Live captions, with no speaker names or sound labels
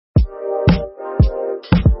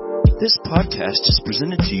This podcast is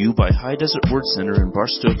presented to you by High Desert Word Center in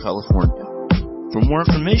Barstow, California. For more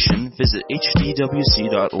information, visit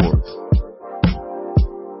hdwc.org.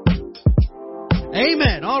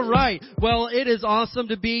 Amen. All right. Well, it is awesome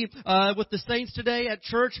to be with the saints today at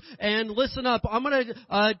church. And listen up. I'm going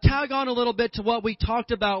to tag on a little bit to what we talked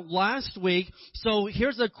about last week. So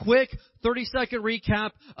here's a quick 30-second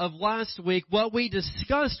recap of last week. What we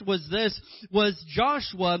discussed was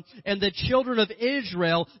Joshua and the children of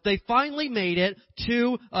Israel. They finally made it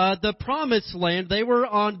to the promised land. They were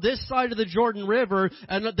on this side of the Jordan River,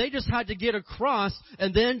 and they just had to get across,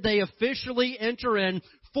 and then they officially enter in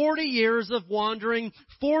 40 years of wandering,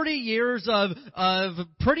 40 years of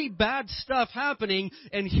pretty bad stuff happening,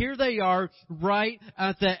 and here they are right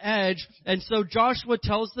at the edge. And so Joshua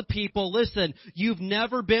tells the people, listen, you've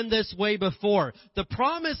never been this way before. The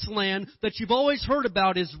promised land that you've always heard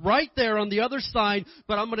about is right there on the other side,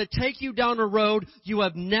 but I'm going to take you down a road you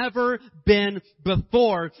have never been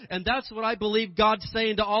before. And that's what I believe God's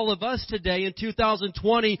saying to all of us today in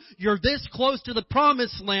 2020. You're this close to the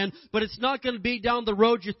promised land, but it's not going to be down the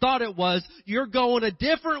road you thought it was. You're going a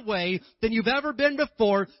different way than you've ever been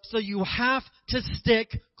before, so you have to stick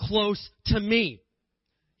close to me.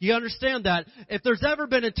 You understand that? If there's ever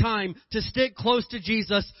been a time to stick close to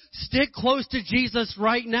Jesus, stick close to Jesus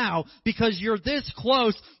right now, because you're this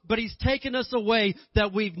close, but He's taken us away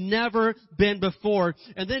that we've never been before.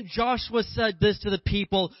 And then Joshua said this to the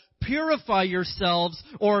people, purify yourselves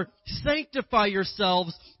or sanctify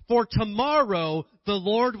yourselves, for tomorrow the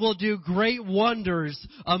Lord will do great wonders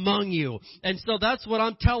among you. And so that's what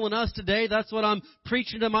I'm telling us today. That's what I'm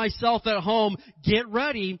preaching to myself at home. Get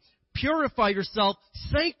ready. Purify yourself.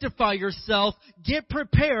 Sanctify yourself. Get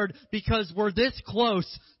prepared, because we're this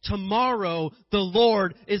close. Tomorrow the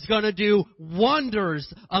Lord is going to do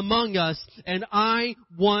wonders among us, and I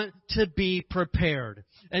want to be prepared.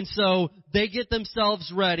 And so they get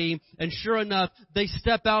themselves ready, and sure enough, they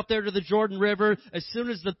step out there to the Jordan River. As soon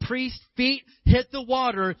as the priest's feet hit the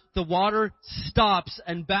water stops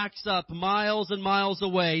and backs up miles and miles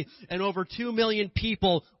away, and over 2 million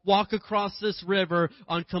people walk across this river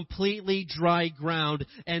on completely dry ground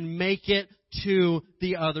and make it to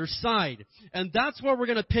the other side. And that's where we're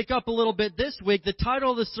going to pick up a little bit this week. The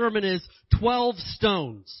title of the sermon is 12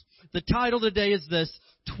 Stones. The title today is this,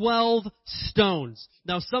 12 stones.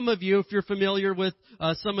 Now, some of you, if you're familiar with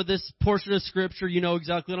some of this portion of Scripture, you know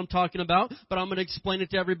exactly what I'm talking about, but I'm going to explain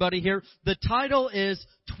it to everybody here. The title is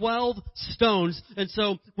 12 stones, and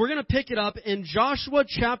so we're going to pick it up in Joshua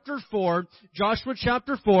chapter 4. Joshua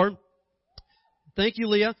chapter 4. Thank you,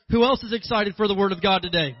 Leah. Who else is excited for the Word of God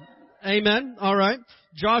today? Amen. All right.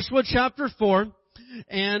 Joshua chapter 4.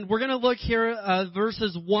 And we're going to look here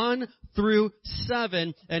verses 1 through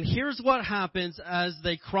 7. And here's what happens as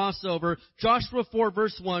they cross over. Joshua 4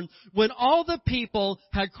 verse 1. When all the people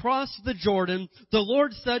had crossed the Jordan, the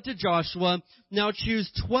Lord said to Joshua, now choose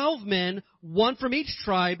 12 men, one from each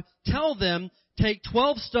tribe. Tell them, take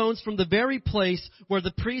 12 stones from the very place where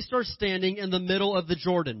the priests are standing in the middle of the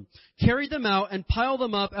Jordan. Carry them out and pile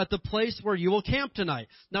them up at the place where you will camp tonight.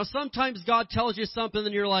 Now, sometimes God tells you something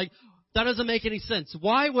and you're like, that doesn't make any sense.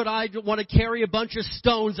 Why would I want to carry a bunch of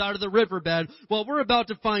stones out of the riverbed? Well, we're about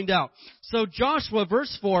to find out. So Joshua,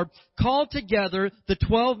 verse 4, called together the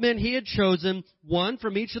 12 men he had chosen, one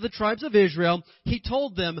from each of the tribes of Israel. He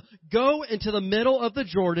told them, go into the middle of the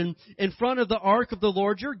Jordan in front of the ark of the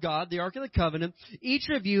Lord your God, the Ark of the Covenant. Each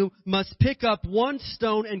of you must pick up one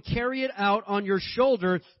stone and carry it out on your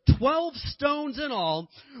shoulder, 12 stones in all,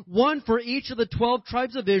 one for each of the 12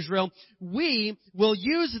 tribes of Israel. We will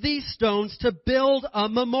use these stones to build a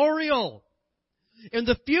memorial. In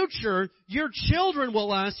the future, your children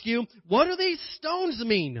will ask you, what do these stones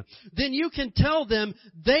mean? Then you can tell them,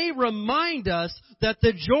 they remind us that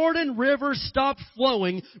the Jordan River stopped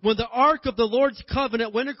flowing when the Ark of the Lord's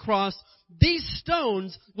covenant went across. These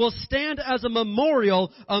stones will stand as a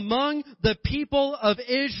memorial among the people of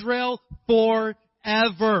Israel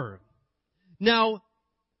forever. Now,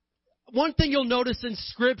 one thing you'll notice in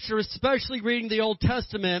Scripture, especially reading the Old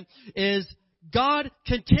Testament, is God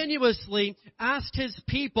continuously asked His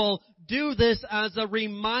people, do this as a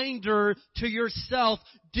reminder to yourself.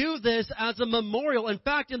 Do this as a memorial. In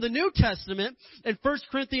fact, in the New Testament, in 1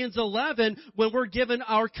 Corinthians 11, when we're given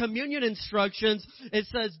our communion instructions, it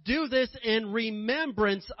says, do this in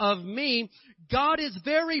remembrance of me. God is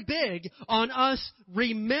very big on us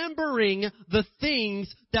remembering the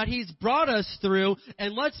things that He's brought us through.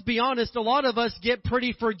 And let's be honest, a lot of us get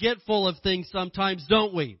pretty forgetful of things sometimes,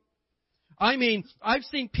 don't we? I mean, I've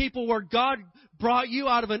seen people where God brought you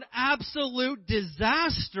out of an absolute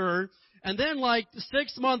disaster, and then like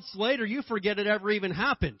 6 months later, you forget it ever even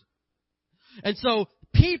happened. And so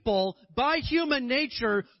people, by human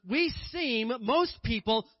nature, most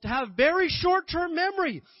people, to have very short-term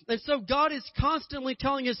memory. And so God is constantly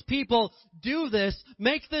telling His people, do this,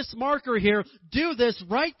 make this marker here, do this,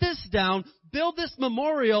 write this down, build this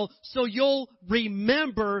memorial so you'll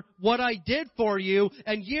remember what I did for you.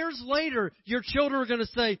 And years later, your children are going to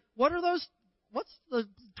say, what are those? What's the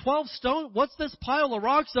 12 stone? What's this pile of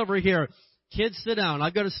rocks over here? Kids, sit down.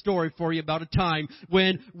 I've got a story for you about a time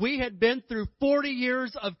when we had been through 40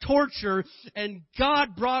 years of torture and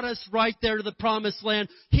God brought us right there to the promised land.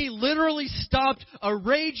 He literally stopped a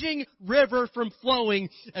raging river from flowing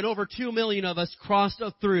and over 2 million of us crossed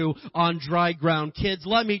through on dry ground. Kids,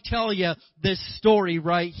 let me tell you this story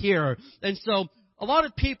right here. And so, a lot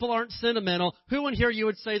of people aren't sentimental. Who in here you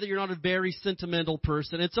would say that you're not a very sentimental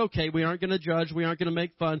person? It's okay. We aren't going to judge. We aren't going to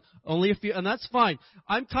make fun. Only a few, and that's fine.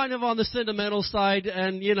 I'm kind of on the sentimental side,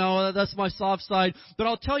 and that's my soft side. But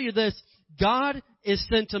I'll tell you this. God is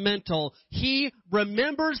sentimental. He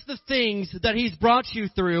remembers the things that He's brought you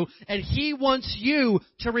through, and He wants you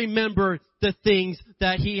to remember the things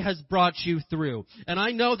that He has brought you through. And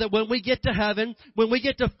I know that when we get to heaven, when we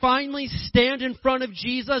get to finally stand in front of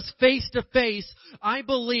Jesus face to face, I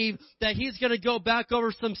believe that He's going to go back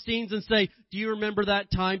over some scenes and say, do you remember that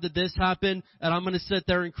time that this happened? And I'm going to sit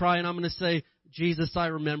there and cry, and I'm going to say, Jesus, I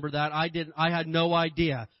remember that. I had no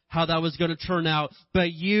idea how that was going to turn out,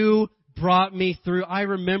 but you brought me through. I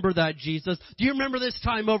remember that, Jesus. Do you remember this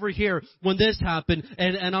time over here when this happened?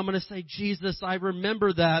 And I'm going to say, Jesus, I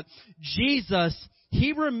remember that. Jesus,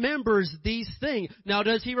 He remembers these things. Now,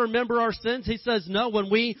 does He remember our sins? He says no.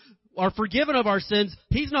 When we are forgiven of our sins,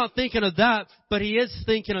 He's not thinking of that, but He is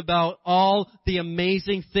thinking about all the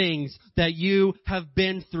amazing things that you have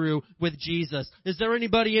been through with Jesus. Is there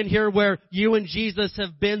anybody in here where you and Jesus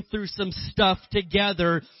have been through some stuff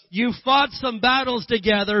together? You fought some battles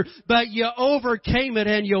together, but you overcame it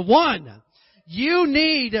and you won. You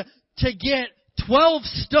need to get 12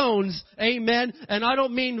 stones, amen, and I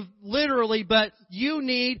don't mean literally, but you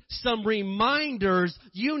need some reminders,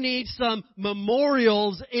 you need some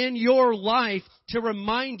memorials in your life to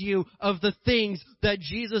remind you of the things that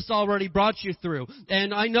Jesus already brought you through.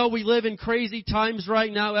 And I know we live in crazy times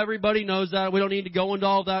right now, everybody knows that, we don't need to go into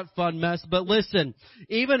all that fun mess, but listen,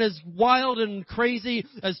 even as wild and crazy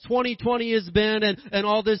as 2020 has been and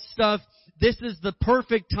all this stuff, this is the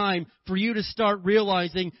perfect time for you to start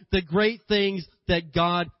realizing the great things that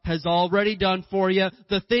God has already done for you,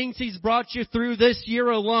 the things He's brought you through this year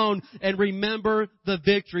alone, and remember the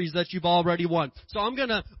victories that you've already won. So I'm going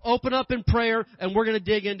to open up in prayer, and we're going to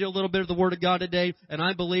dig into a little bit of the Word of God today, and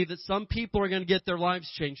I believe that some people are going to get their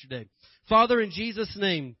lives changed today. Father, in Jesus'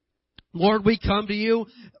 name, Lord, we come to You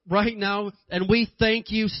right now, and we thank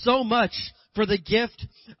You so much for the gift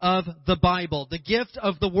of the Bible, the gift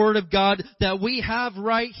of the Word of God that we have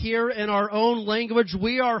right here in our own language.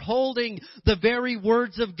 We are holding the very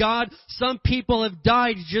words of God. Some people have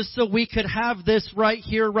died just so we could have this right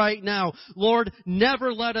here, right now. Lord,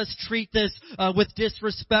 never let us treat this with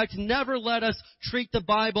disrespect. Never let us treat the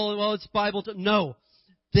Bible, well, it's Bible. No,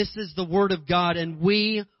 this is the Word of God, and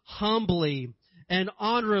we humbly and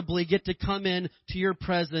honorably get to come in to Your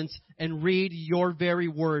presence and read Your very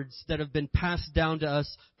words that have been passed down to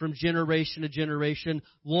us from generation to generation.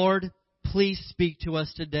 Lord, please speak to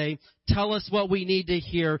us today. Tell us what we need to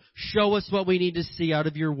hear. Show us what we need to see out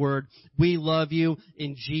of Your Word. We love You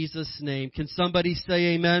in Jesus' name. Can somebody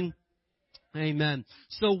say amen? Amen.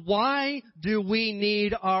 So why do we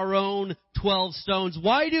need our own 12 stones?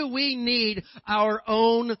 Why do we need our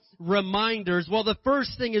own reminders? Well, the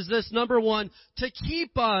first thing is this. Number one, to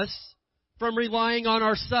keep us from relying on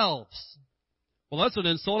ourselves. Well, that's an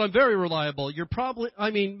insult. I'm very reliable.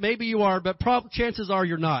 Maybe you are, but chances are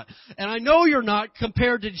you're not. And I know you're not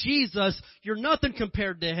compared to Jesus. You're nothing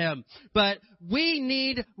compared to Him. But we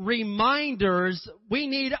need reminders. We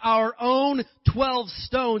need our own 12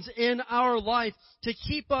 stones in our life to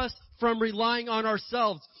keep us from relying on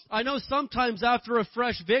ourselves. I know sometimes after a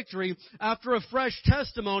fresh victory, after a fresh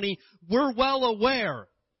testimony, we're well aware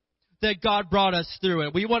that God brought us through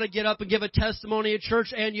it. We want to get up and give a testimony at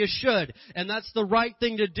church, and you should. And that's the right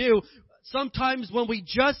thing to do. Sometimes when we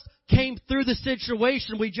just came through the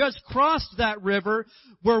situation, we just crossed that river,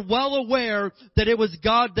 we're well aware that it was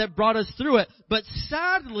God that brought us through it. But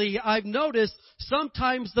sadly, I've noticed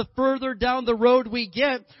sometimes the further down the road we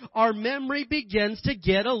get, our memory begins to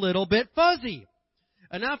get a little bit fuzzy.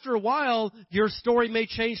 And after a while, your story may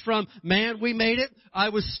change from, man, we made it, I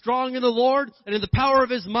was strong in the Lord and in the power of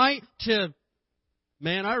His might, to,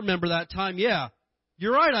 man, I remember that time, yeah.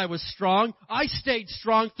 You're right, I was strong. I stayed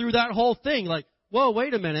strong through that whole thing. Like, whoa,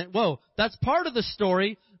 wait a minute. Whoa, that's part of the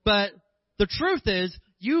story, but The truth is,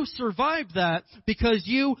 you survived that because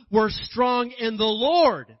you were strong in the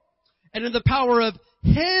Lord and in the power of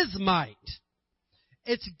His might.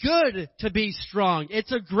 It's good to be strong.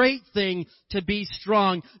 It's a great thing to be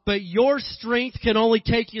strong, but your strength can only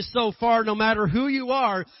take you so far no matter who you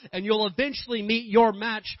are, and you'll eventually meet your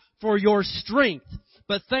match for your strength.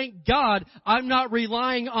 But thank God, I'm not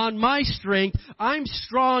relying on my strength. I'm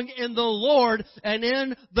strong in the Lord and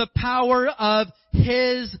in the power of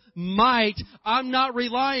His might. I'm not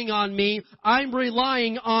relying on me. I'm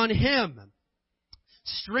relying on Him.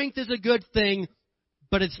 Strength is a good thing,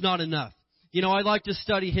 but it's not enough. You know, I like to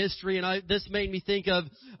study history, and this made me think of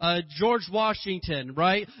George Washington,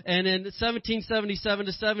 right? And in 1777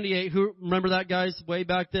 to 78, who remember that, guys, way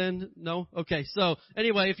back then? No? Okay, so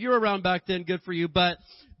anyway, if you were around back then, good for you. But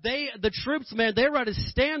the troops, man, they were at a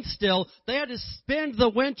standstill. They had to spend the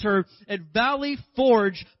winter at Valley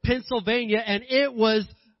Forge, Pennsylvania, and it was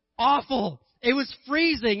awful. It was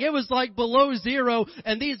freezing. It was like below zero,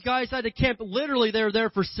 and these guys had to camp. Literally, they were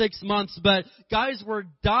there for 6 months, but guys were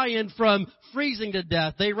dying from freezing to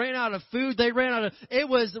death. They ran out of food. It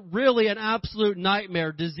was really an absolute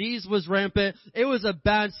nightmare. Disease was rampant. It was a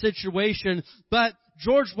bad situation, but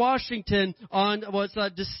George Washington on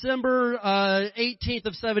December 18th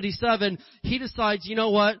of 77, he decides, you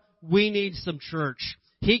know what? We need some church.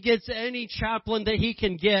 He gets any chaplain that he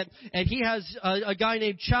can get, and he has a guy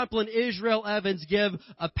named Chaplain Israel Evans give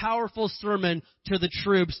a powerful sermon to the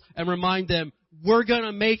troops and remind them, we're going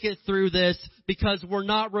to make it through this because we're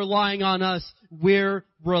not relying on us. We're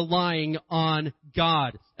relying on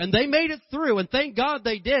God. And they made it through, and thank God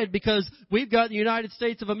they did, because we've got the United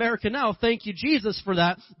States of America now. Thank you, Jesus, for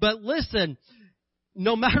that. But listen,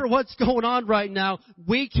 no matter what's going on right now,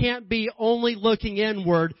 we can't be only looking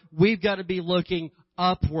inward. We've got to be looking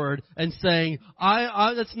upward and saying,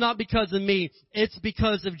 it's not because of me, it's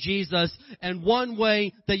because of Jesus. And one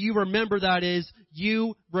way that you remember that is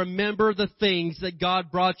you remember the things that God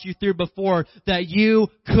brought you through before that you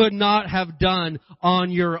could not have done on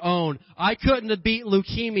your own. I couldn't have beat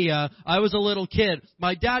leukemia. I was a little kid.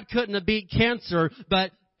 My dad couldn't have beat cancer,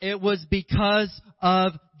 but it was because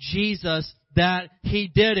of Jesus that He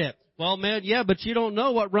did it. Well, man, yeah, but you don't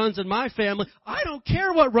know what runs in my family. I don't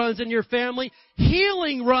care what runs in your family.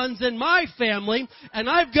 Healing runs in my family, and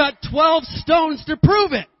I've got 12 stones to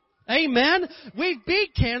prove it. Amen. We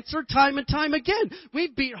beat cancer time and time again. We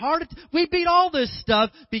beat all this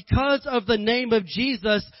stuff because of the name of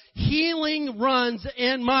Jesus. Healing runs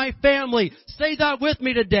in my family. Say that with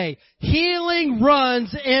me today. Healing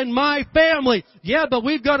runs in my family. Yeah, but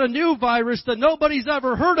we've got a new virus that nobody's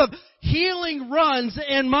ever heard of. Healing runs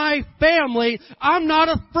in my family. I'm not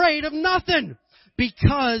afraid of nothing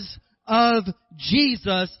because of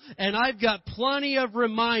Jesus, and I've got plenty of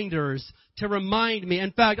reminders to remind me.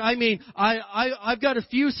 In fact, I've got a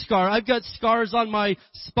few scars. I've got scars on my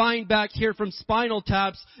spine back here from spinal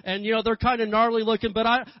taps, and they're kind of gnarly looking, but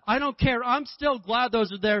I don't care. I'm still glad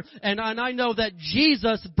those are there, and I know that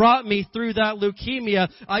Jesus brought me through that leukemia.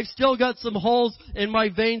 I've still got some holes in my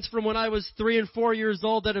veins from when I was 3 and 4 years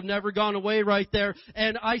old that have never gone away right there,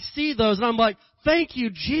 and I see those, and I'm like, thank you,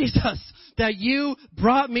 Jesus, that you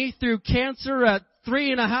brought me through cancer at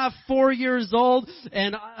 3.5, 4 years old.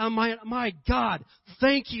 And my God,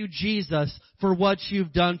 thank you, Jesus, for what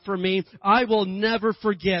you've done for me. I will never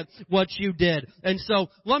forget what you did. And so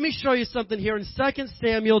let me show you something here in 2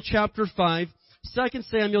 Samuel chapter 5. 2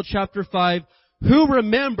 Samuel chapter 5. Who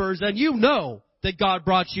remembers, and you know that God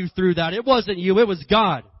brought you through that. It wasn't you, it was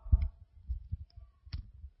God.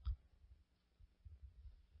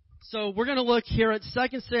 So we're going to look here at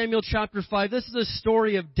 2 Samuel chapter 5. This is a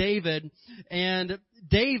story of David. And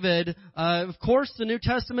David, of course, the New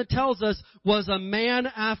Testament tells us, was a man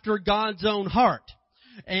after God's own heart.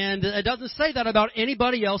 And it doesn't say that about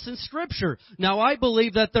anybody else in Scripture. Now, I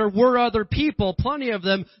believe that there were other people, plenty of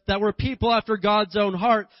them, that were people after God's own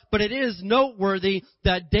heart. But it is noteworthy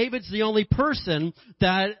that David's the only person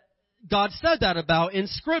that God said that about in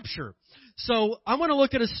Scripture. So I want to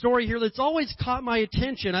look at a story here that's always caught my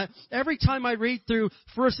attention. Every time I read through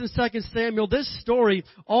 1 and 2 Samuel, this story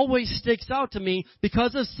always sticks out to me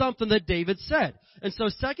because of something that David said. And so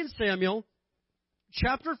 2 Samuel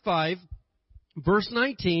chapter 5, verse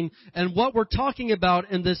 19, and what we're talking about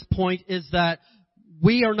in this point is that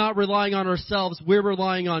we are not relying on ourselves, we're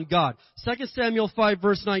relying on God. 2 Samuel 5,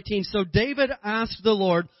 verse 19, so David asked the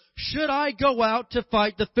Lord, should I go out to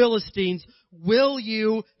fight the Philistines? Will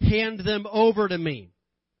you hand them over to me?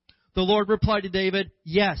 The Lord replied to David,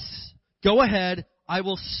 yes, go ahead. I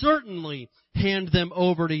will certainly hand them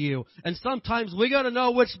over to you. And sometimes we got to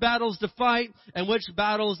know which battles to fight and which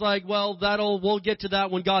battles we'll get to that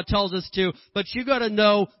when God tells us to. But you got to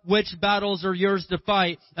know which battles are yours to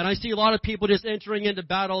fight. And I see a lot of people just entering into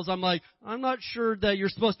battles. I'm like, I'm not sure that you're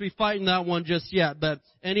supposed to be fighting that one just yet. But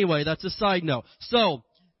anyway, that's a side note. So,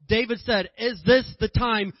 David said, is this the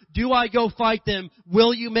time? Do I go fight them?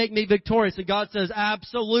 Will you make me victorious? And God says,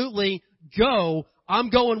 absolutely, go. I'm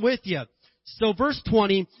going with you. So verse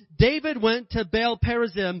 20, David went to Baal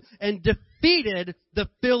Perazim and defeated the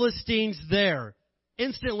Philistines there.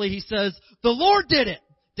 Instantly he says, the Lord did it,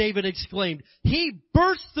 David exclaimed. He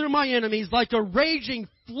burst through my enemies like a raging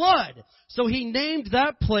flood. So he named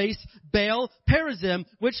that place Baal Perazim,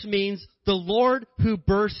 which means the Lord who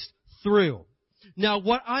burst through. Now,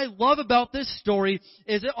 what I love about this story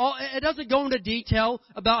is it doesn't go into detail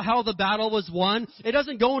about how the battle was won. It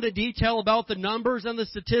doesn't go into detail about the numbers and the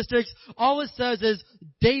statistics. All it says is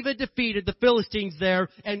David defeated the Philistines there,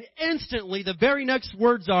 and instantly the very next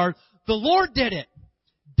words are, the Lord did it.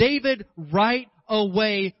 David right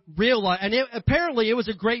away realized, and apparently it was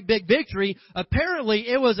a great big victory. Apparently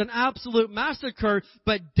it was an absolute massacre,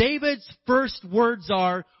 but David's first words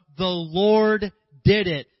are, the Lord did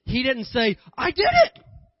it. He didn't say, I did it!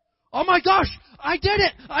 Oh my gosh, I did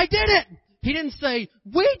it! I did it! He didn't say,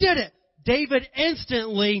 we did it! David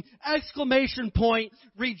instantly, exclamation point,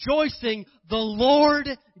 rejoicing, the Lord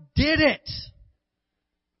did it!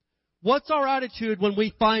 What's our attitude when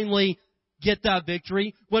we finally get that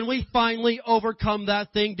victory? When we finally overcome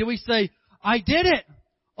that thing? Do we say, I did it!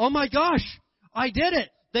 Oh my gosh, I did it!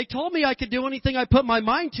 They told me I could do anything I put my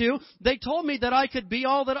mind to. They told me that I could be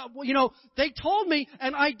all that, they told me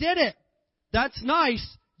and I did it. That's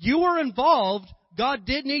nice. You were involved. God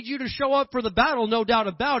did need you to show up for the battle, no doubt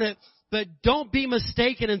about it. But don't be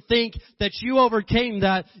mistaken and think that you overcame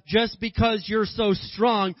that just because you're so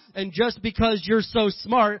strong and just because you're so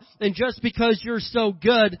smart and just because you're so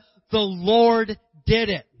good. The Lord did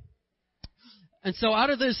it. And so out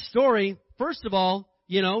of this story, first of all,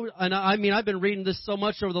 and I've been reading this so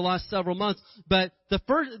much over the last several months, but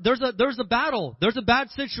there's a battle. There's a bad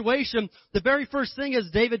situation. The very first thing is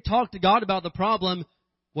David talked to God about the problem.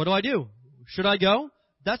 What do I do? Should I go?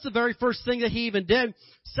 That's the very first thing that he even did.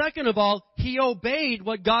 Second of all, he obeyed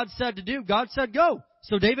what God said to do. God said go.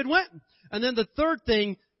 So David went. And then the third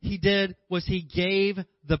thing he did was he gave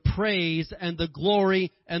the praise and the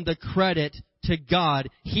glory and the credit to God.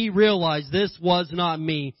 He realized this was not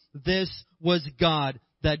me. This was God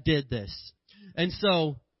that did this. And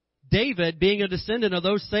so, David, being a descendant of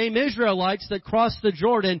those same Israelites that crossed the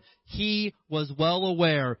Jordan, he was well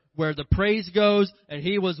aware where the praise goes, and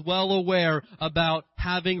he was well aware about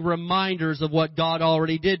having reminders of what God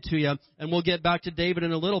already did to you. And we'll get back to David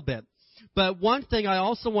in a little bit. But one thing I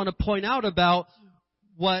also want to point out about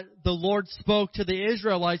what the Lord spoke to the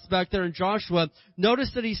Israelites back there in Joshua,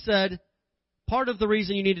 notice that he said, part of the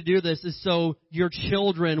reason you need to do this is so your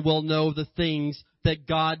children will know the things that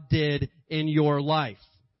God did in your life.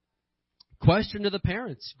 Question to the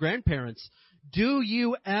parents, grandparents. Do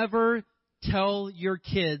you ever tell your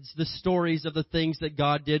kids the stories of the things that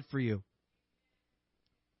God did for you?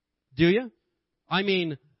 Do you? I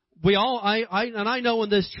mean, I know in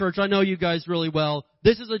this church, I know you guys really well.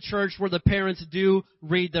 This is a church where the parents do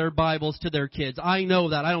read their Bibles to their kids. I know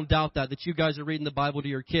that. I don't doubt that you guys are reading the Bible to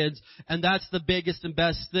your kids. And that's the biggest and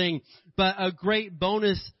best thing. But a great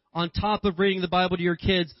bonus on top of reading the Bible to your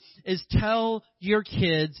kids is tell your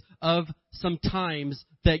kids of some times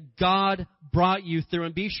that God brought you through,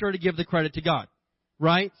 and be sure to give the credit to God.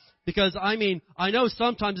 Right? Because, I know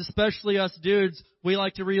sometimes, especially us dudes, we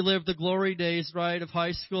like to relive the glory days, right, of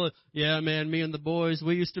high school. Yeah, man, me and the boys,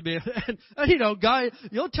 we used to be, and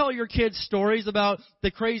you'll tell your kids stories about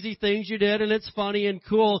the crazy things you did, and it's funny and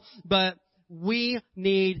cool, but we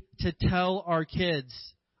need to tell our kids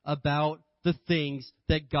about the things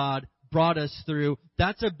that God brought us through.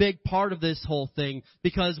 That's a big part of this whole thing,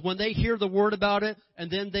 because when they hear the word about it,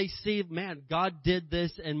 and then they see, man, God did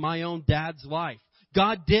this in my own dad's life.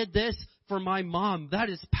 God did this for my mom. That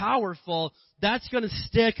is powerful. That's going to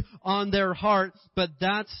stick on their heart, but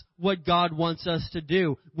that's what God wants us to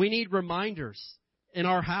do. We need reminders in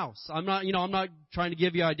our house. I'm not trying to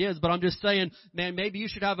give you ideas, but I'm just saying, man, maybe you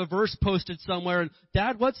should have a verse posted somewhere. And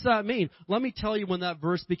Dad, what's that mean? Let me tell you when that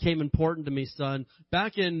verse became important to me, son.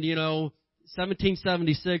 Back in,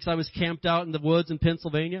 1776, I was camped out in the woods in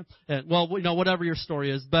Pennsylvania. And, whatever your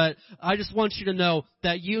story is. But I just want you to know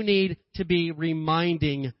that you need to be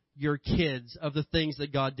reminding your kids of the things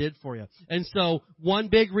that God did for you. And so, one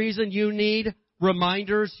big reason you need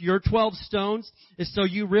reminders, your 12 stones, is so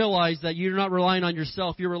you realize that you're not relying on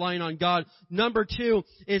yourself, you're relying on God. Number 2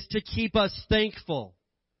 is to keep us thankful.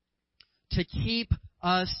 To keep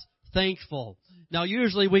us thankful. Now,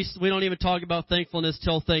 usually we don't even talk about thankfulness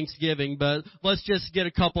till Thanksgiving, but let's just get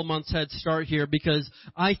a couple months head start here, because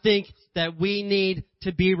I think that we need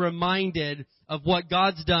to be reminded of what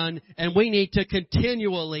God's done, and we need to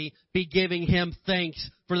continually be giving Him thanks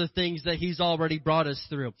for the things that He's already brought us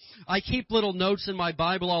through. I keep little notes in my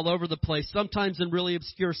Bible all over the place, sometimes in really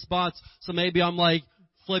obscure spots, so maybe I'm like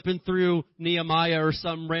flipping through Nehemiah or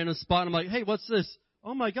some random spot, and I'm like, hey, what's this?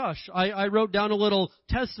 Oh my gosh, I wrote down a little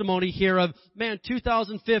testimony here of,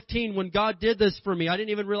 2015 when God did this for me. I didn't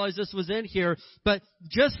even realize this was in here, but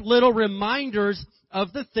just little reminders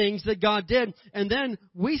of the things that God did. And then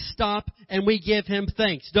we stop and we give Him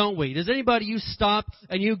thanks, don't we? Does anybody, you stop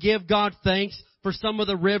and you give God thanks for some of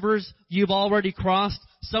the rivers you've already crossed,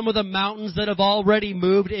 some of the mountains that have already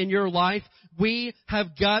moved in your life? We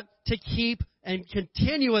have got to keep and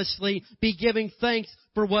continuously be giving thanks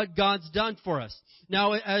for what God's done for us.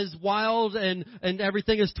 Now, as wild and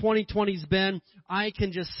everything as 2020's been, I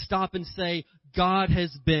can just stop and say, God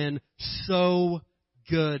has been so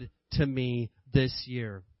good to me this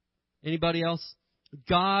year. Anybody else?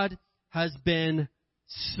 God has been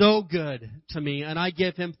so good to me, and I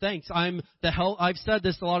give Him thanks. I've said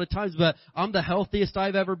this a lot of times, but I'm the healthiest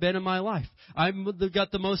I've ever been in my life. I've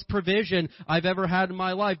got the most provision I've ever had in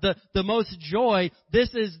my life. The most joy.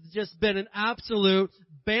 This has just been an absolute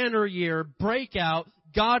banner year, breakout.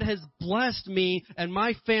 God has blessed me and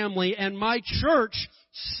my family and my church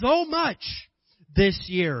so much this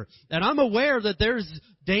year. And I'm aware that there's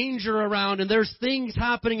danger around and there's things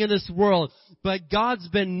happening in this world. But God's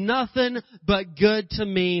been nothing but good to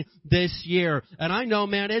me this year. And I know,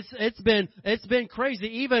 man, it's been crazy.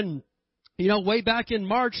 Even, way back in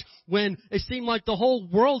March when it seemed like the whole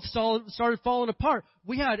world started falling apart,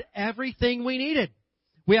 we had everything we needed.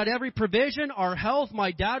 We had every provision, our health.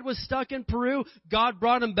 My dad was stuck in Peru. God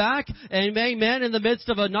brought him back. And amen, in the midst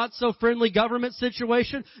of a not so friendly government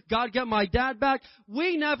situation, God got my dad back.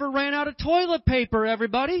 We never ran out of toilet paper,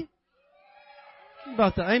 everybody. Think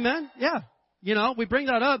about that. Amen? Yeah. We bring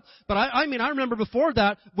that up. But I remember before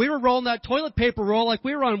that, we were rolling that toilet paper roll like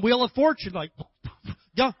we were on Wheel of Fortune. Like,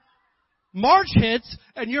 yeah. March hits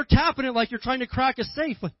and you're tapping it like you're trying to crack a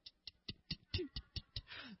safe.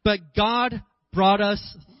 But God brought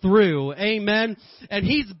us through. Amen. And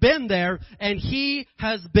He's been there, and He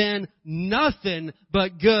has been nothing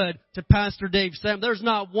but good to Pastor Dave Sam. There's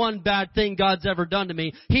not one bad thing God's ever done to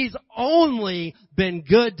me. He's only been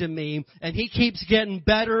good to me, and He keeps getting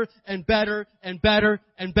better and better and better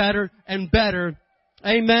and better and better.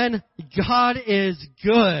 Amen. God is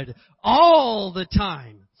good all the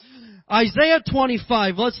time. Isaiah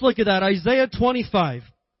 25. Let's look at that. Isaiah 25.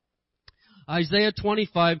 Isaiah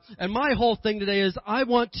 25. And my whole thing today is I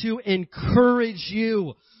want to encourage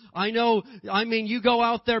you. You go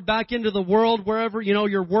out there back into the world, wherever,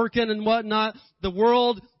 you're working and whatnot. The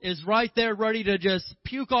world is right there ready to just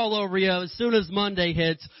puke all over you as soon as Monday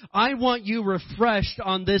hits. I want you refreshed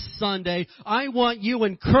on this Sunday. I want you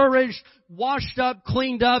encouraged, washed up,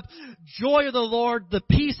 cleaned up, joy of the Lord, the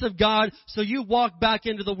peace of God, so you walk back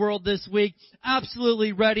into the world this week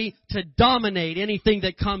absolutely ready to dominate anything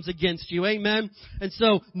that comes against you. Amen? And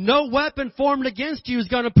so, no weapon formed against you is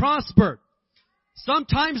going to prosper.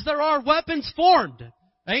 Sometimes there are weapons formed.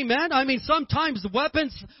 Amen? Sometimes the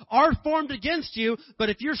weapons are formed against you, but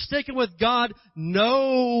if you're sticking with God,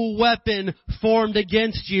 no weapon formed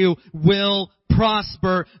against you will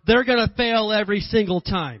prosper. They're going to fail every single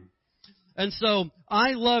time. And so,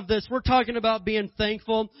 I love this. We're talking about being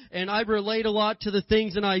thankful, and I relate a lot to the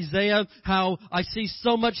things in Isaiah, how I see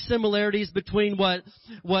so much similarities between what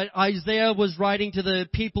Isaiah was writing to the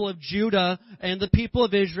people of Judah and the people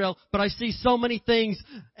of Israel, but I see so many things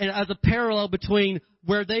as a parallel between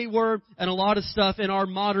where they were and a lot of stuff in our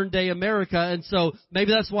modern day America. And so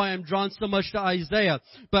maybe that's why I'm drawn so much to Isaiah.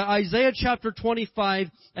 But Isaiah chapter 25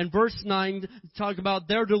 and verse 9 talk about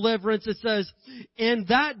their deliverance. It says, "In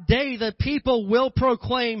that day the people will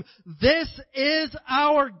proclaim, 'This is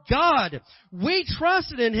our God. We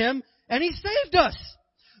trusted in Him and He saved us.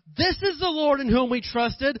 This is the Lord in whom we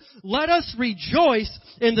trusted. Let us rejoice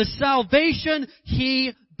in the salvation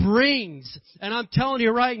He brings.'" And I'm telling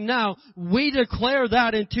you right now, we declare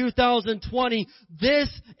that in 2020. This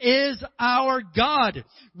is our God.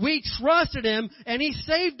 We trusted Him and He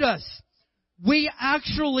saved us. We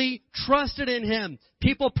actually trusted in Him.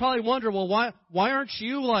 People probably wonder, well, why aren't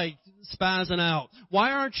you like spazzing out?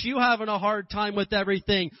 Why aren't you having a hard time with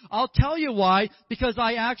everything? I'll tell you why. Because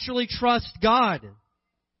I actually trust God.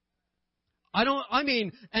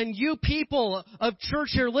 And you people of church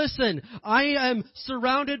here, listen, I am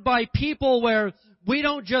surrounded by people where we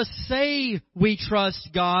don't just say we trust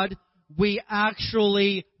God, we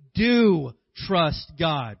actually do trust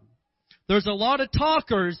God. There's a lot of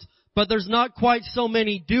talkers, but there's not quite so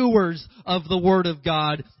many doers of the Word of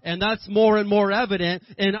God, and that's more and more evident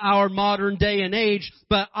in our modern day and age.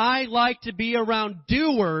 But I like to be around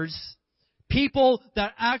doers, people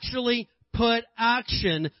that actually put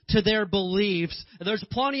action to their beliefs. There's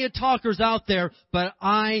plenty of talkers out there, but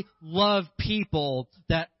I love people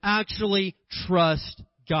that actually trust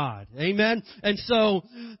God. Amen? And so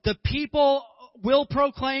the people will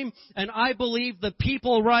proclaim, and I believe the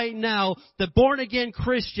people right now, the born-again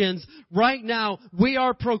Christians, right now, we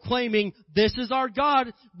are proclaiming, this is our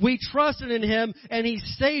God, we trusted in Him, and He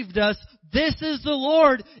saved us. This is the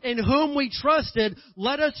Lord in whom we trusted.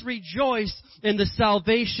 Let us rejoice in the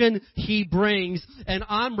salvation He brings. And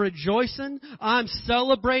I'm rejoicing, I'm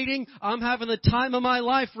celebrating, I'm having the time of my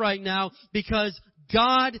life right now because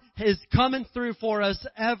God is coming through for us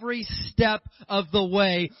every step of the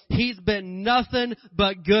way. He's been nothing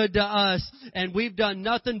but good to us. And we've done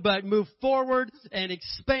nothing but move forward and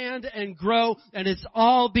expand and grow. And it's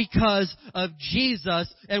all because of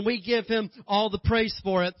Jesus. And we give Him all the praise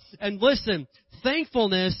for it. And listen,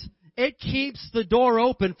 thankfulness, it keeps the door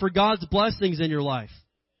open for God's blessings in your life.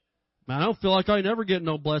 Man, I don't feel like I never get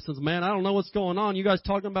no blessings, man. I don't know what's going on. You guys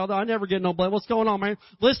talking about that? I never get no blessings. What's going on, man?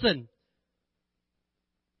 Listen.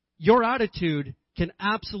 Your attitude can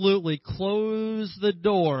absolutely close the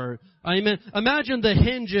door. I mean, imagine the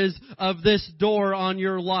hinges of this door on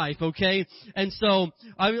your life, okay? And so,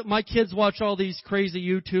 my kids watch all these crazy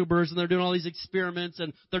YouTubers, and they're doing all these experiments,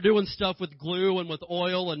 and they're doing stuff with glue and with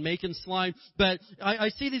oil and making slime. But I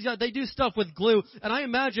see these guys, they do stuff with glue, and I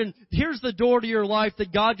imagine here's the door to your life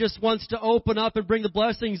that God just wants to open up and bring the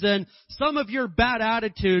blessings in. Some of your bad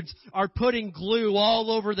attitudes are putting glue all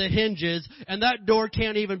over the hinges, and that door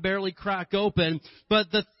can't even barely crack open.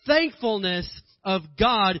 But the thankfulness of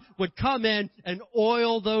God would come in and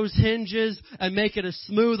oil those hinges and make it a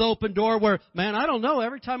smooth open door where, man, I don't know,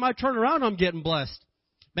 every time I turn around I'm getting blessed.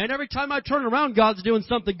 Man, every time I turn around God's doing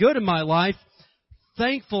something good in my life.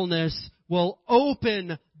 Thankfulness will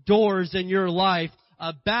open doors in your life.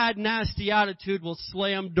 A bad, nasty attitude will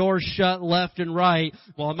slam doors shut left and right.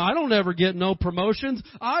 Well, I don't ever get no promotions.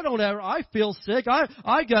 I feel sick.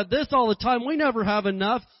 I got this all the time. We never have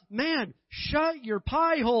enough. Man, shut your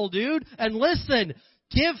pie hole, dude, and listen.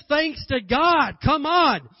 Give thanks to God. Come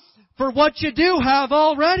on. For what you do have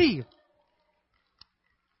already.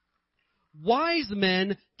 Wise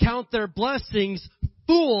men count their blessings.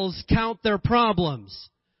 Fools count their problems.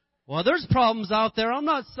 Well, there's problems out there.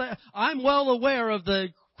 I'm well aware of the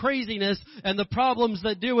craziness and the problems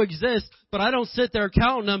that do exist, but I don't sit there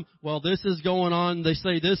counting them. Well, this is going on. They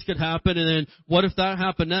say this could happen, and then what if that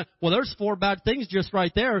happened? Well, there's 4 bad things just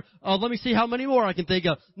right there. Let me see how many more I can think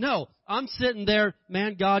of. No, I'm sitting there,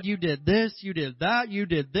 man, God, you did this, you did that, you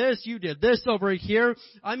did this over here.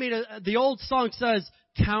 I mean, the old song says,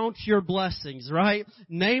 count your blessings, right?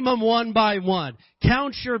 Name them one by one.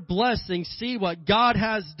 Count your blessings. See what God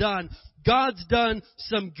has done. God's done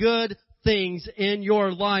some good things in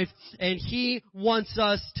your life, and He wants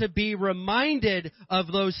us to be reminded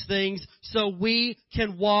of those things so we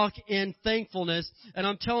can walk in thankfulness. And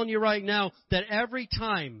I'm telling you right now that every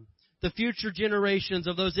time the future generations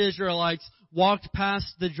of those Israelites walked past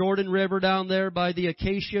the Jordan River down there by the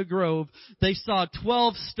Acacia Grove, they saw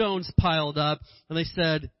 12 stones piled up, and they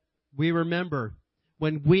said, we remember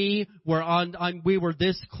when we were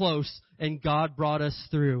this close and God brought us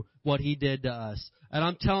through what He did to us. And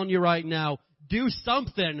I'm telling you right now, do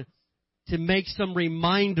something to make some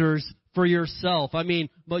reminders for yourself. I mean,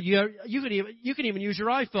 but you can even use your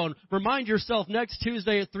iPhone. Remind yourself next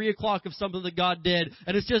Tuesday at 3 o'clock of something that God did,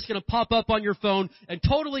 and it's just going to pop up on your phone and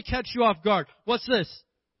totally catch you off guard. What's this?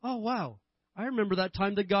 Oh, wow. I remember that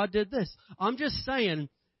time that God did this. I'm just saying,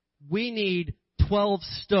 we need 12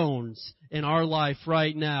 stones in our life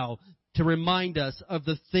right now to remind us of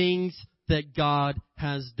the things that God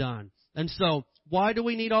has done. And so, why do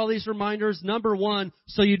we need all these reminders? Number one,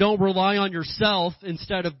 so you don't rely on yourself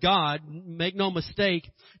instead of God. Make no mistake.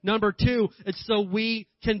 Number two, it's so we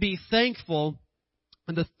can be thankful.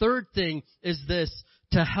 And the third thing is this,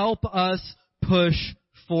 to help us push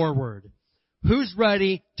forward. Who's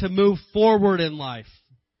ready to move forward in life?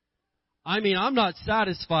 I mean, I'm not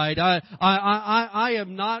satisfied. I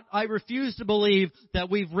am not, I refuse to believe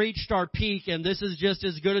that we've reached our peak and this is just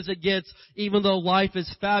as good as it gets, even though life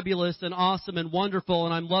is fabulous and awesome and wonderful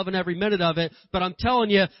and I'm loving every minute of it. But I'm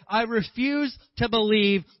telling you, I refuse to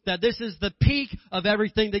believe that this is the peak of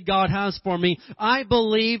everything that God has for me. I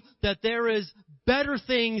believe that there is better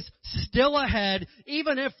things still ahead.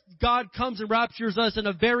 Even if God comes and raptures us in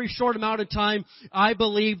a very short amount of time, I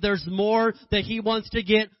believe there's more that He wants to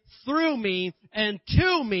get through me and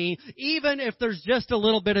to me, even if there's just a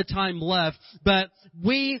little bit of time left. But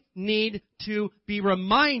we need to be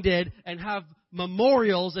reminded and have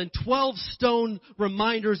memorials and 12-stone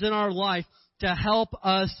reminders in our life to help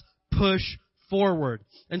us push forward.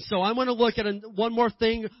 And so I want to look at one more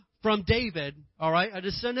thing from David, all right, a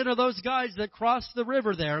descendant of those guys that crossed the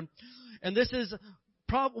river there. And this is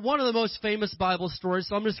one of the most famous Bible stories,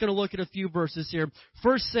 so I'm just going to look at a few verses here.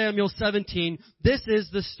 1 Samuel 17, this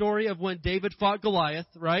is the story of when David fought Goliath,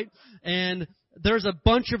 right? And there's a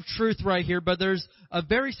bunch of truth right here, but there's a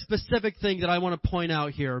very specific thing that I want to point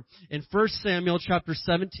out here in 1 Samuel chapter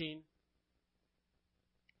 17.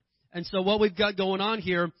 And so what we've got going on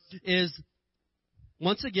here is,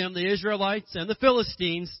 once again, the Israelites and the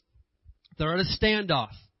Philistines, they're at a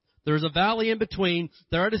standoff. There's a valley in between.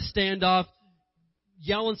 They're at a standoff,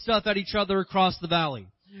 yelling stuff at each other across the valley.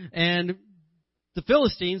 And the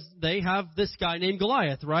Philistines, they have this guy named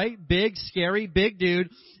Goliath, right? Big, scary, big dude.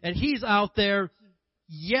 And he's out there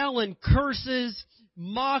yelling curses,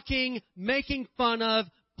 mocking, making fun of,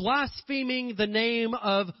 blaspheming the name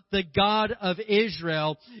of the God of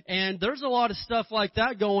Israel. And there's a lot of stuff like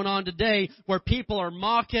that going on today where people are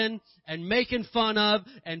mocking and making fun of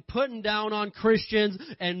and putting down on Christians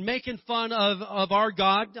and making fun of our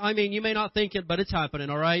God. I mean, you may not think it, but it's happening,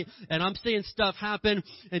 all right? And I'm seeing stuff happen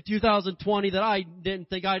in 2020 that I didn't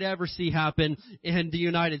think I'd ever see happen in the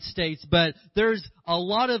United States. But there's a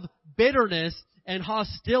lot of bitterness and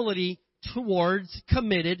hostility towards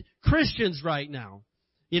committed Christians right now.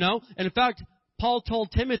 You know, and in fact, Paul told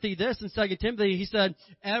Timothy this in 2 Timothy. He said,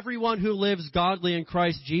 everyone who lives godly in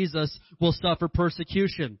Christ Jesus will suffer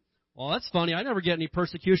persecution. Well, that's funny. I never get any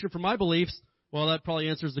persecution for my beliefs. Well, that probably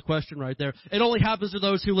answers the question right there. It only happens to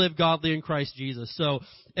those who live godly in Christ Jesus. So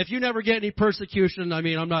if you never get any persecution, I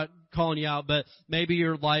mean, I'm not calling you out, but maybe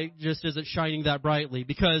your light just isn't shining that brightly.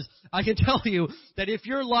 Because I can tell you that if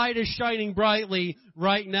your light is shining brightly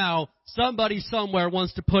right now, somebody somewhere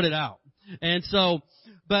wants to put it out. And so,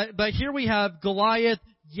 but here we have Goliath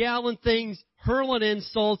yelling things, hurling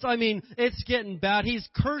insults. I mean, it's getting bad. He's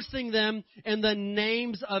cursing them in the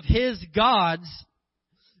names of his gods.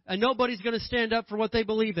 And nobody's going to stand up for what they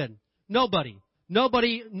believe in. Nobody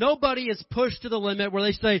is pushed to the limit where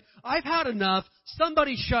they say, I've had enough.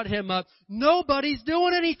 Somebody shut him up. Nobody's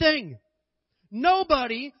doing anything.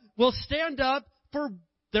 Nobody will stand up for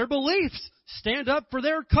their beliefs. Stand up for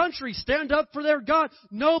their country. Stand up for their God.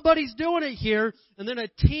 Nobody's doing it here. And then a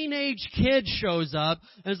teenage kid shows up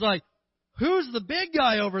and is like, who's the big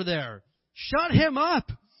guy over there? Shut him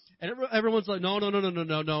up. And everyone's like, no.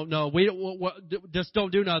 Just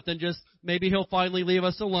don't do nothing. Just maybe he'll finally leave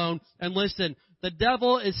us alone. And listen, the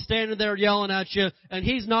devil is standing there yelling at you, and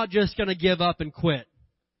he's not just going to give up and quit.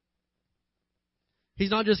 He's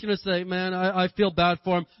not just going to say, man, I feel bad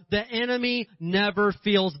for him. The enemy never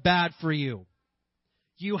feels bad for you.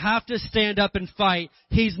 You have to stand up and fight.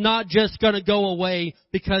 He's not just going to go away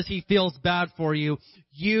because he feels bad for you.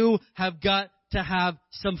 You have got to have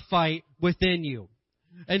some fight within you.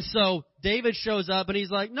 And so David shows up and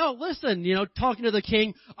he's like, no, listen, talking to the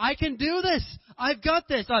king, I can do this. I've got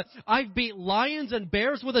this. I've beat lions and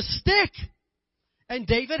bears with a stick. And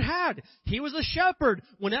David had. He was a shepherd.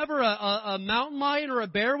 Whenever a mountain lion or a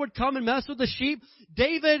bear would come and mess with the sheep,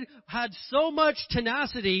 David had so much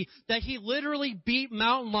tenacity that he literally beat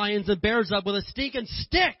mountain lions and bears up with a stinking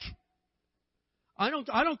stick. I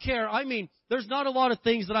don't care. I mean, there's not a lot of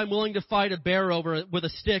things that I'm willing to fight a bear over with a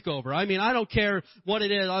stick over. I mean, I don't care what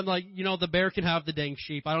it is. I'm like, the bear can have the dang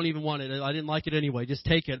sheep. I don't even want it. I didn't like it anyway. Just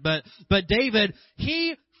take it. But David,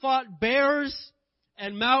 he fought bears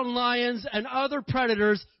and mountain lions and other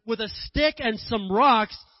predators with a stick and some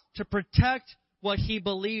rocks to protect what he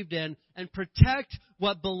believed in and protect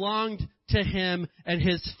what belonged to him and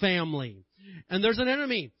his family. And there's an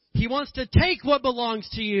enemy. He wants to take what belongs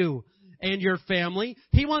to you and your family.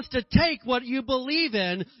 He wants to take what you believe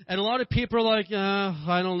in. And a lot of people are like,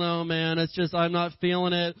 I don't know, man. It's just, I'm not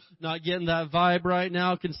feeling it. Not getting that vibe right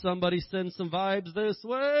now. Can somebody send some vibes this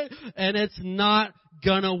way? And it's not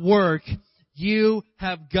gonna work. You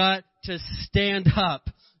have got to stand up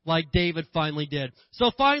like David finally did.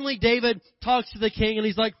 So finally David talks to the king and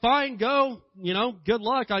he's like, fine, go. Good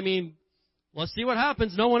luck. I mean, let's see what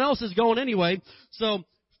happens. No one else is going anyway. So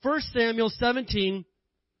 1 Samuel 17,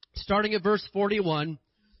 starting at verse 41.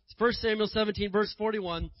 1 Samuel 17, verse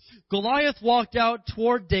 41. Goliath walked out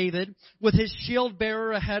toward David with his shield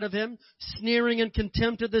bearer ahead of him, sneering in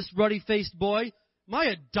contempt at this ruddy-faced boy. Am I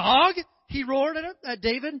a dog? He roared at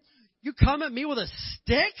David. You come at me with a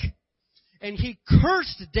stick? And he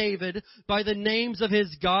cursed David by the names of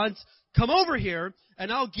his gods. Come over here,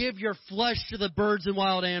 and I'll give your flesh to the birds and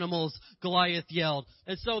wild animals, Goliath yelled.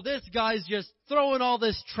 And so this guy's just throwing all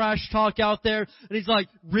this trash talk out there, and he's like,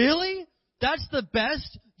 really? That's the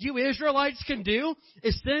best you Israelites can do?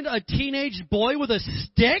 Is send a teenage boy with a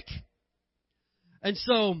stick? And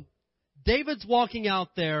so David's walking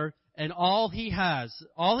out there, and all he's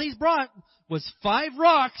brought was 5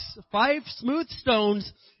 rocks, 5 smooth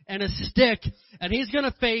stones, and a stick. And he's going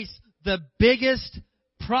to face the biggest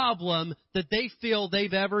problem that they feel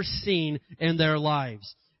they've ever seen in their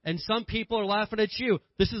lives. And some people are laughing at you.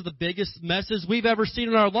 This is the biggest message we've ever seen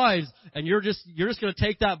in our lives. And you're just going to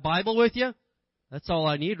take that Bible with you? That's all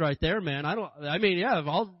I need right there, man.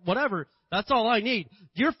 Whatever. That's all I need.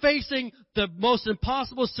 You're facing the most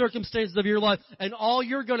impossible circumstances of your life, and all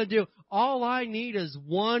you're going to do, all I need is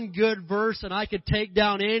one good verse, and I could take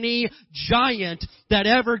down any giant that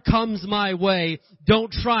ever comes my way.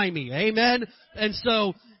 Don't try me. Amen? And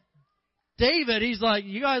so, David, he's like,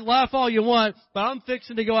 you guys laugh all you want, but I'm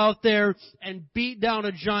fixing to go out there and beat down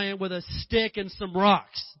a giant with a stick and some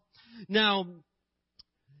rocks. Now,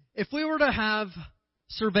 if we were to have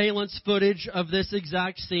surveillance footage of this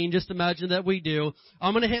exact scene, just imagine that we do.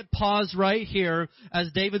 I'm going to hit pause right here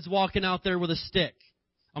as David's walking out there with a stick.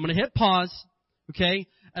 I'm going to hit pause, okay?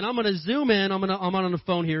 And I'm going to zoom in. I'm on the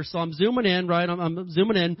phone here, so I'm zooming in, right? I'm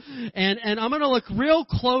zooming in. And I'm going to look real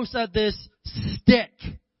close at this stick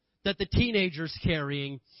that the teenager's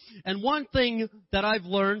carrying. And one thing that I've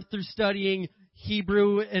learned through studying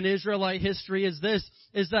Hebrew and Israelite history is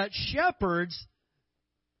that shepherds,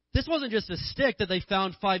 this wasn't just a stick that they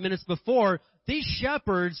found 5 minutes before. These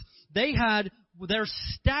shepherds, they had their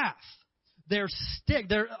staff, their stick,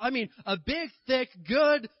 a big, thick,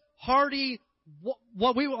 good, hardy,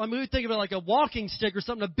 we think of it like a walking stick or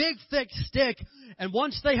something, a big, thick stick. And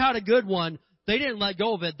once they had a good one, they didn't let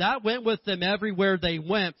go of it. That went with them everywhere they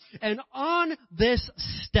went. And on this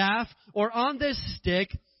staff, or on this stick,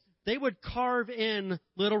 they would carve in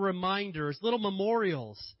little reminders, little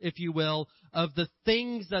memorials, if you will, of the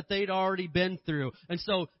things that they'd already been through. And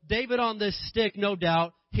so David on this stick, no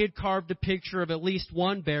doubt, he had carved a picture of at least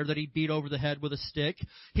one bear that he beat over the head with a stick.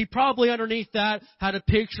 He probably underneath that had a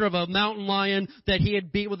picture of a mountain lion that he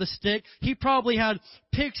had beat with a stick. He probably had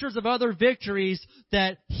pictures of other victories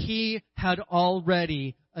that he had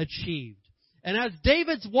already achieved. And as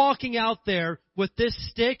David's walking out there with this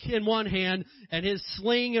stick in one hand and his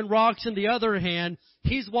sling and rocks in the other hand,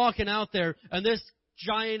 he's walking out there, and this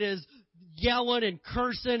giant is yelling and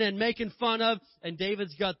cursing and making fun of, and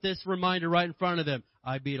David's got this reminder right in front of him.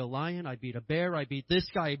 I beat a lion, I beat a bear, I beat this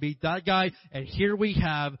guy, I beat that guy, and here we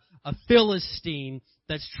have a Philistine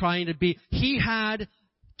that's trying to beat. He had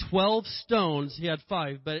 12 stones. He had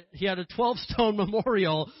 5, but he had a 12-stone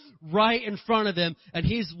memorial right in front of him, and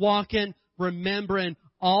he's walking, remembering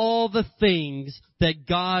all the things that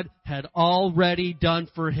God had already done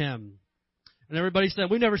for him. And everybody said,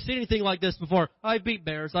 we've never seen anything like this before. I beat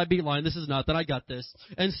bears, I beat lions, this is nothing, I got this.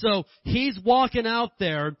 And so he's walking out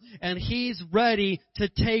there, and he's ready to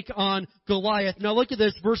take on Goliath. Now look at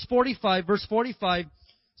this, verse 45.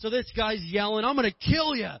 So this guy's yelling, I'm going to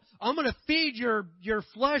kill you. I'm going to feed your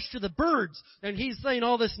flesh to the birds. And he's saying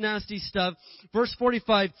all this nasty stuff. Verse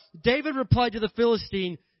 45, David replied to the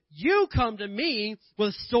Philistine, you come to me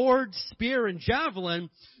with sword, spear, and javelin,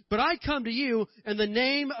 but I come to you in the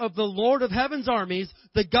name of the Lord of heaven's armies,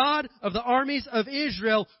 the God of the armies of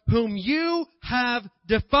Israel, whom you have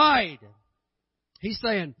defied. He's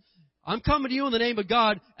saying, I'm coming to you in the name of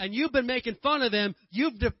God, and you've been making fun of him.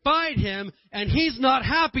 You've defied him, and he's not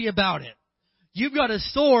happy about it. You've got a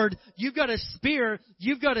sword, you've got a spear,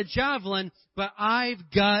 you've got a javelin, but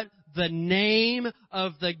I've got the name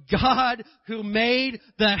of the God who made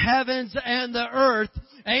the heavens and the earth.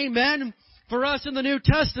 Amen. For us in the New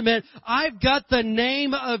Testament, I've got the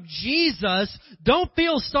name of Jesus. Don't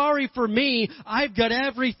feel sorry for me. I've got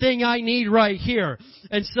everything I need right here.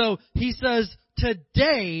 And so he says,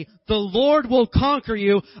 today the Lord will conquer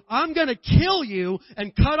you. I'm going to kill you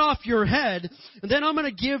and cut off your head. And then I'm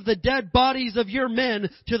going to give the dead bodies of your men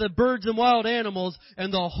to the birds and wild animals.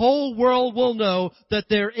 And the whole world will know that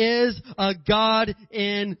there is a God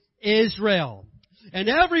in Israel. And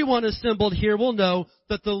everyone assembled here will know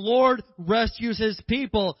that the Lord rescues His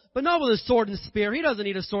people, but not with a sword and spear. He doesn't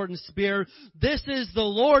need a sword and spear. This is the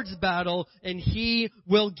Lord's battle, and He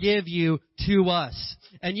will give you to us.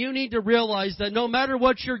 And you need to realize that no matter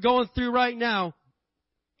what you're going through right now,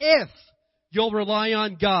 if you'll rely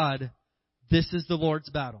on God, this is the Lord's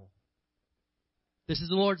battle. This is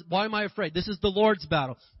the Lord's. Why am I afraid? This is the Lord's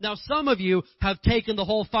battle. Now, some of you have taken the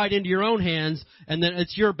whole fight into your own hands, and then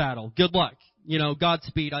it's your battle. Good luck.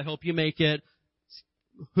 Godspeed. I hope you make it.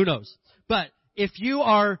 Who knows? But if you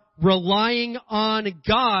are relying on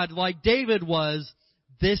God like David was,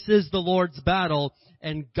 this is the Lord's battle,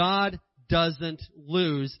 and God doesn't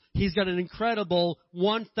lose. He's got an incredible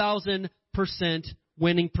 1,000%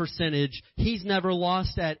 winning percentage. He's never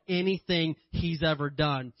lost at anything He's ever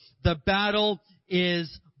done. The battle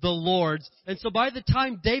is the Lord's. And so by the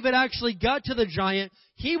time David actually got to the giant,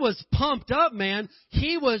 he was pumped up, man.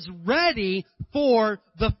 He was ready for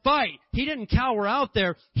the fight. He didn't cower out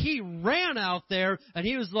there. He ran out there and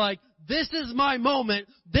he was like, this is my moment.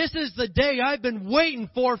 This is the day I've been waiting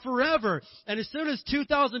for forever. And as soon as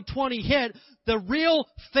 2020 hit, the real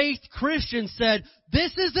faith Christian said,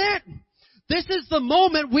 this is it. This is the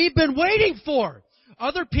moment we've been waiting for.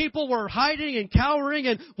 Other people were hiding and cowering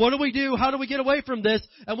and what do we do? How do we get away from this?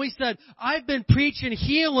 And we said, I've been preaching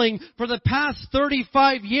healing for the past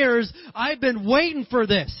 35 years. I've been waiting for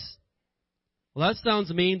this. Well, that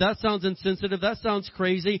sounds mean. That sounds insensitive. That sounds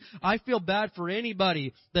crazy. I feel bad for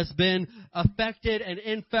anybody that's been affected and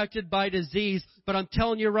infected by disease. But I'm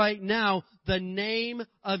telling you right now, the name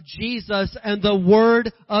of Jesus and the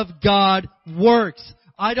Word of God works.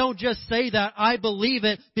 I don't just say that. I believe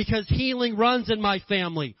it because healing runs in my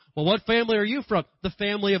family. Well, what family are you from? The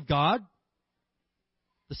family of God?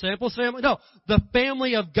 The Samples family? No, the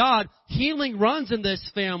family of God. Healing runs in this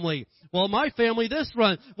family. Well, my family, this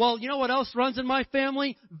runs. Well, you know what else runs in my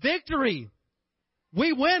family? Victory.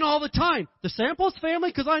 We win all the time. The Samples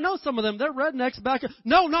family, because I know some of them, they're rednecks back.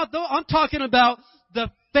 No, not those. I'm talking about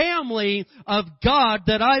the family of God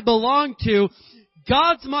that I belong to.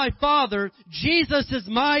 God's my Father, Jesus is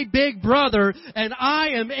my big brother, and I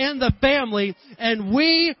am in the family, and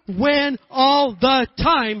we win all the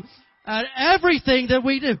time at everything that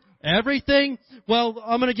we do. Everything. Well,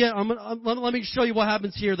 let me show you what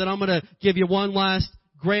happens here, then I'm going to give you one last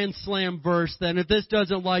grand slam verse. Then if this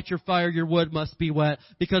doesn't light your fire, your wood must be wet,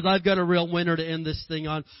 because I've got a real winner to end this thing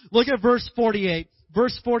on. Look at verse 48.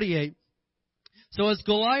 Verse 48. So as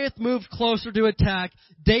Goliath moved closer to attack,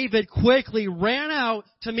 David quickly ran out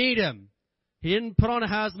to meet him. He didn't put on a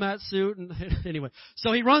hazmat suit. Anyway,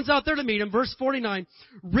 so he runs out there to meet him. Verse 49,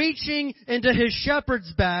 reaching into his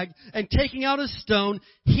shepherd's bag and taking out a stone,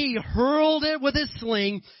 he hurled it with his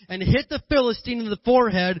sling and hit the Philistine in the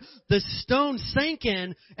forehead. The stone sank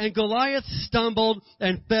in and Goliath stumbled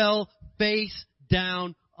and fell face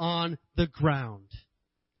down on the ground.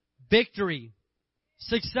 Victory.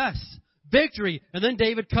 Success. Victory. And then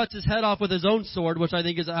David cuts his head off with his own sword, which I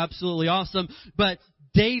think is absolutely awesome. But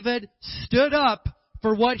David stood up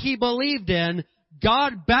for what he believed in.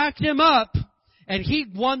 God backed him up. And he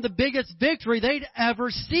won the biggest victory they'd ever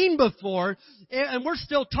seen before. And we're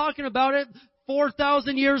still talking about it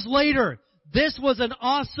 4,000 years later. This was an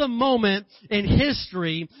awesome moment in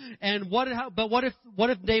history. And what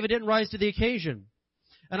if David didn't rise to the occasion?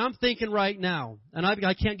 And I'm thinking right now, and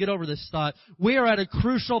I can't get over this thought, we are at a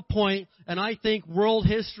crucial point, and I think world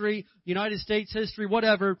history, United States history,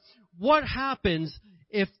 whatever, what happens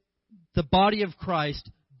if the body of Christ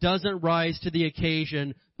doesn't rise to the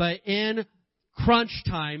occasion, but in crunch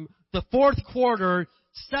time, the fourth quarter,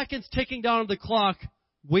 seconds ticking down on the clock,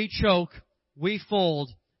 we choke, we fold,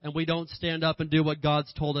 and we don't stand up and do what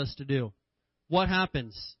God's told us to do? What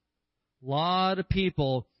happens? A lot of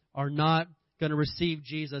people are not going to receive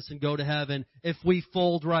Jesus and go to heaven if we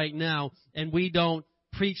fold right now and we don't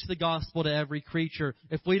preach the gospel to every creature.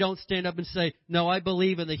 If we don't stand up and say, no, I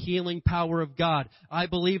believe in the healing power of God. I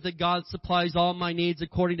believe that God supplies all my needs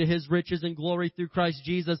according to His riches and glory through Christ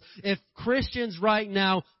Jesus. If Christians right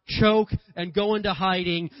now choke and go into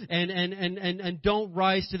hiding and don't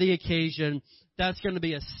rise to the occasion, that's going to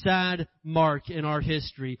be a sad mark in our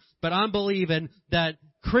history. But I'm believing that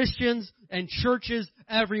Christians and churches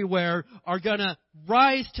everywhere are going to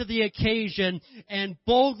rise to the occasion and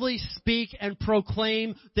boldly speak and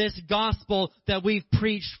proclaim this gospel that we've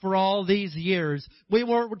preached for all these years. We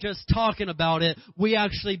weren't just talking about it. We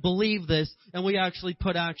actually believe this and we actually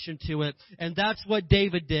put action to it. And that's what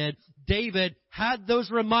David did. David had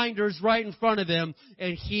those reminders right in front of him,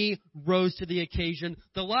 and he rose to the occasion.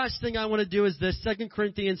 The last thing I want to do is this, 2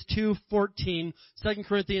 Corinthians 2:14. 2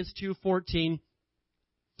 Corinthians 2:14.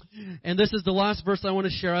 And this is the last verse I want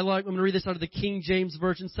to share. I'm going to read this out of the King James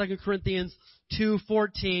Version, 2 Corinthians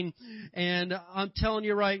 2:14. And I'm telling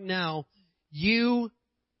you right now, you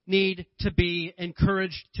need to be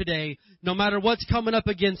encouraged today. No matter what's coming up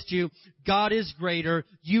against you, God is greater.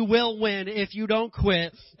 You will win if you don't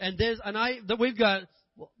quit. We've got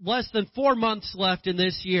less than 4 months left in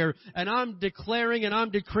this year, and I'm declaring and I'm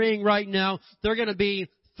decreeing right now, they're going to be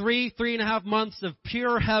 3.5 months of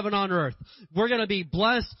pure heaven on earth. We're going to be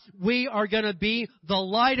blessed. We are going to be the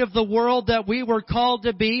light of the world that we were called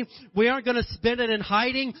to be. We aren't going to spend it in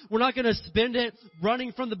hiding. We're not going to spend it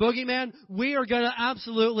running from the boogeyman. We are going to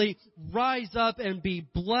absolutely rise up and be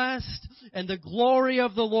blessed, and the glory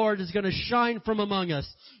of the Lord is going to shine from among us.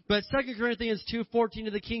 But 2 Corinthians 2:14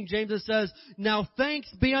 of the King James, it says, "Now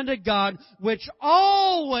thanks be unto God, which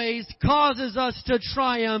always causes us to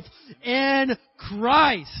triumph in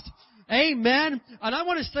Christ." Amen. And I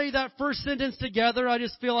want to say that first sentence together. I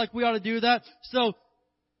just feel like we ought to do that. So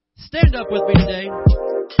stand up with me today.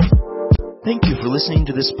 Thank you for listening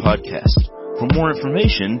to this podcast. For more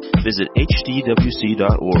information, visit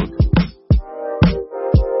hdwc.org.